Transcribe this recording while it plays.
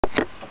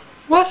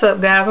What's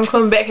up, guys? I'm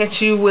coming back at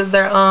you with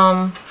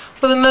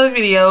another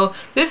video.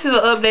 This is an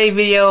update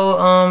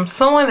video.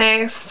 Someone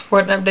asked for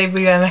an update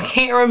video and I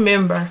can't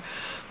remember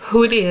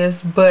who it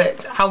is,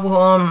 but I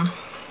will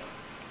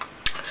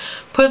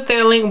put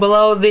their link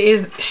below.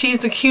 She's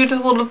the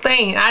cutest little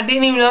thing. I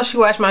didn't even know she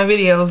watched my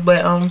videos,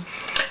 but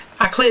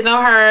I clicked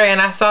on her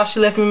and I saw she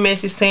left me a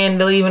message saying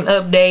to leave an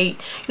update,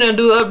 do an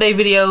update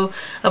video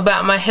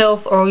about my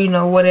health or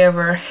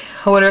whatever.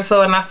 So,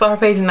 and I saw her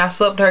page and I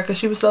subbed her because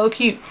she was so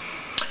cute.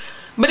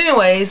 But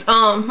anyways,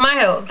 my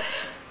health.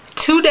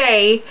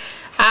 Today,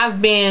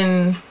 I've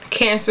been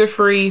cancer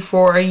free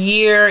for a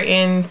year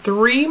and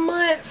 3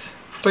 months.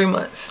 3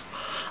 months.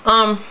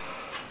 Right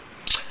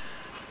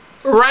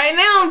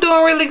now I'm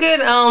doing really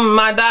good.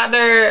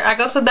 I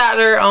go to the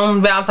doctor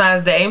on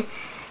Valentine's Day,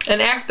 and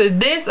after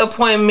this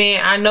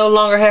appointment I no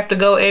longer have to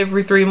go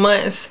every 3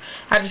 months.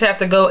 I just have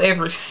to go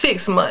every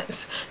 6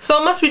 months. So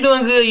I must be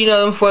doing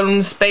good, for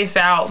them to space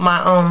out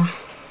my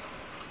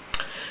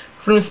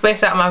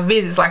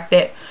visits like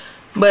that.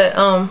 But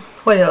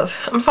what else?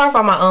 I'm sorry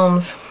for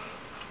my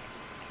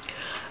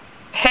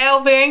had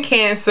ovarian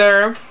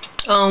cancer.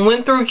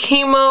 Went through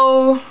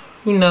chemo,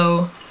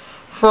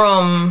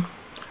 from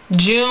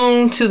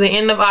June to the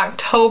end of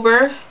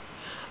October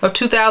of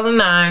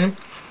 2009.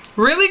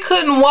 Really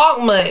couldn't walk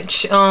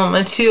much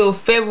until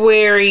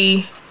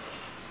February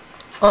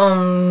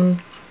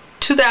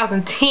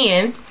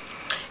 2010.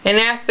 And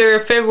after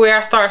February,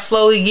 I started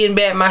slowly getting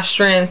back my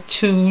strength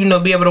to,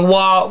 be able to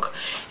walk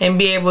and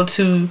be able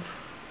to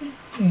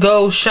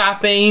go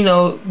shopping,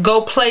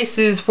 go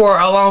places for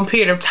a long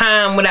period of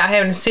time without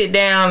having to sit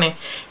down and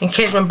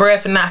catch my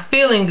breath and not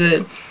feeling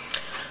good.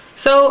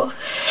 So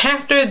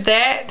after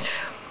that,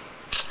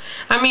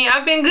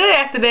 I've been good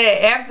after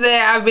that. After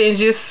that, I've been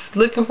just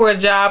looking for a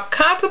job,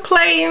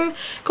 contemplating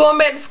going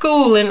back to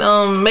school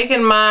and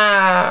making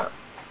my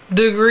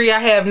degree I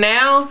have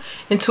now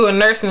into a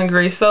nursing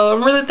degree. So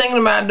I'm really thinking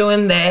about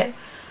doing that.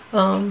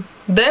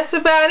 That's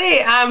about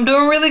it. I'm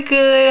doing really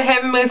good.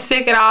 Haven't been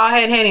sick at all.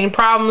 Hadn't had any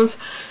problems.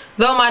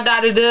 Though my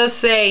doctor does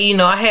say,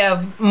 I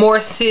have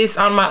more cysts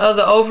on my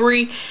other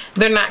ovary.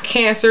 They're not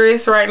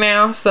cancerous right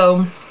now,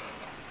 so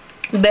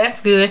that's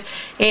good.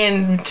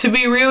 And to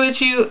be real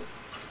with you,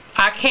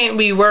 I can't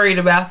be worried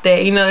about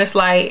that. It's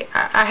like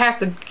I have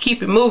to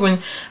keep it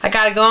moving. I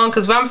gotta go on,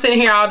 because if I'm sitting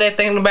here all day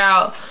thinking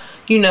about,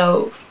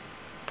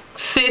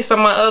 cysts on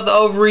my other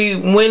ovary,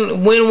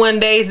 when one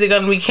day is it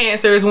gonna be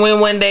cancerous, when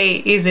one day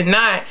is it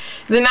not,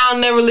 then I'll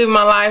never live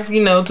my life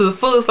to the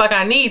fullest like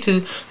I need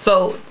to.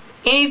 So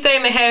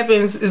anything that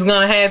happens is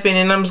gonna happen,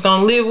 and I'm just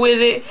gonna live with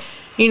it,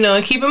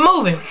 and keep it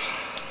moving.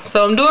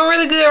 So I'm doing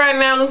really good right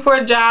now. Looking for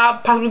a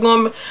job,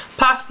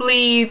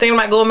 possibly thinking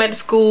about going back to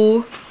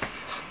school.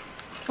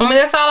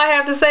 That's all I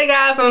have to say,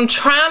 guys. I'm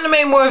trying to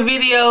make more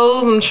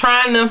videos. I'm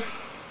trying to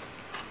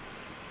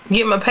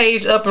get my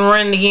page up and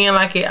running again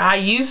like I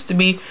used to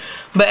be.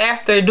 But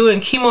after doing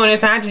chemo and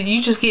everything,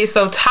 you just get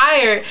so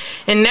tired.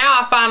 And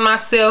now I find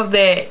myself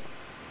that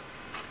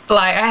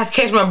I have to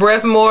catch my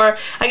breath more.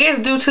 I guess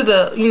due to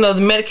the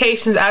the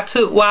medications I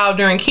took while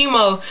during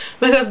chemo,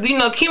 because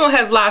chemo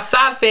has a lot of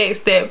side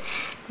effects that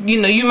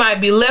you might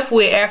be left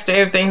with after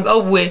everything's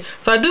over with.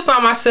 So I do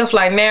find myself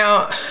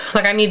now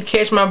I need to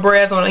catch my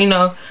breath on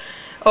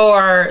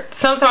or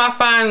sometimes I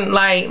find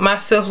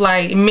myself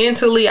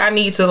mentally I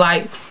need to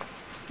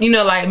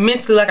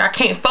mentally I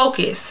can't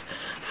focus.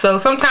 So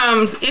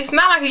sometimes it's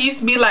not like it used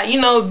to be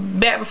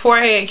back before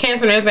I had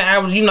cancer and everything. I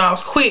was I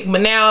was quick, but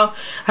now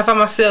I find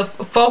myself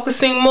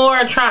focusing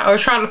more, trying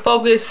to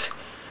focus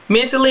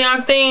mentally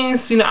on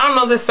things. I don't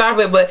know if that's side of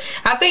it, but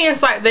I think it's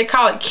they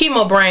call it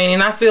chemo brain,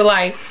 and I feel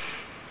like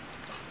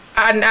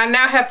I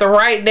now have to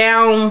write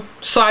down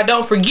so I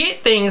don't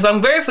forget things.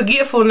 I'm very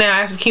forgetful now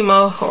after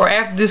chemo or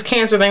after this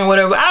cancer thing or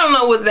whatever. I don't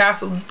know what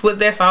that's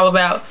all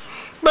about,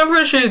 but I'm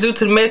pretty sure it's due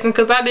to the medicine,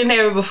 because I didn't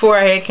have it before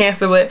I had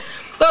cancer. But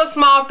those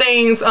small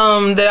things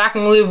that I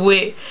can live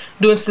with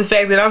due to the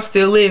fact that I'm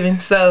still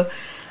living. So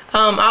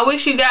I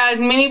wish you guys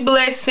many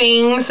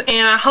blessings,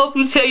 and I hope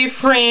you tell your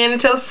friend and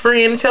tell a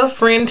friend and tell a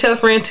friend and tell a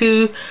friend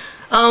to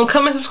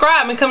come and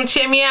subscribe and come and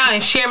check me out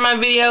and share my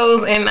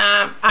videos. And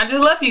I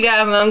just love you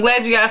guys, and I'm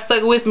glad you guys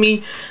stuck with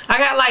me. I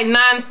got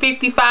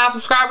 955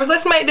 subscribers.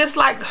 Let's make this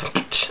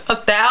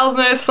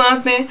 1,000 or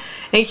something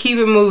and keep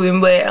it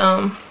moving. But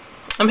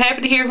I'm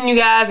happy to hear from you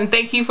guys, and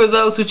thank you for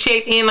those who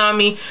checked in on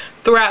me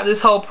throughout this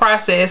whole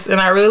process,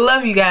 and I really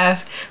love you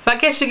guys. So I'll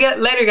catch you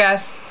later,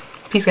 guys.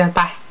 Peace, guys.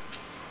 Bye.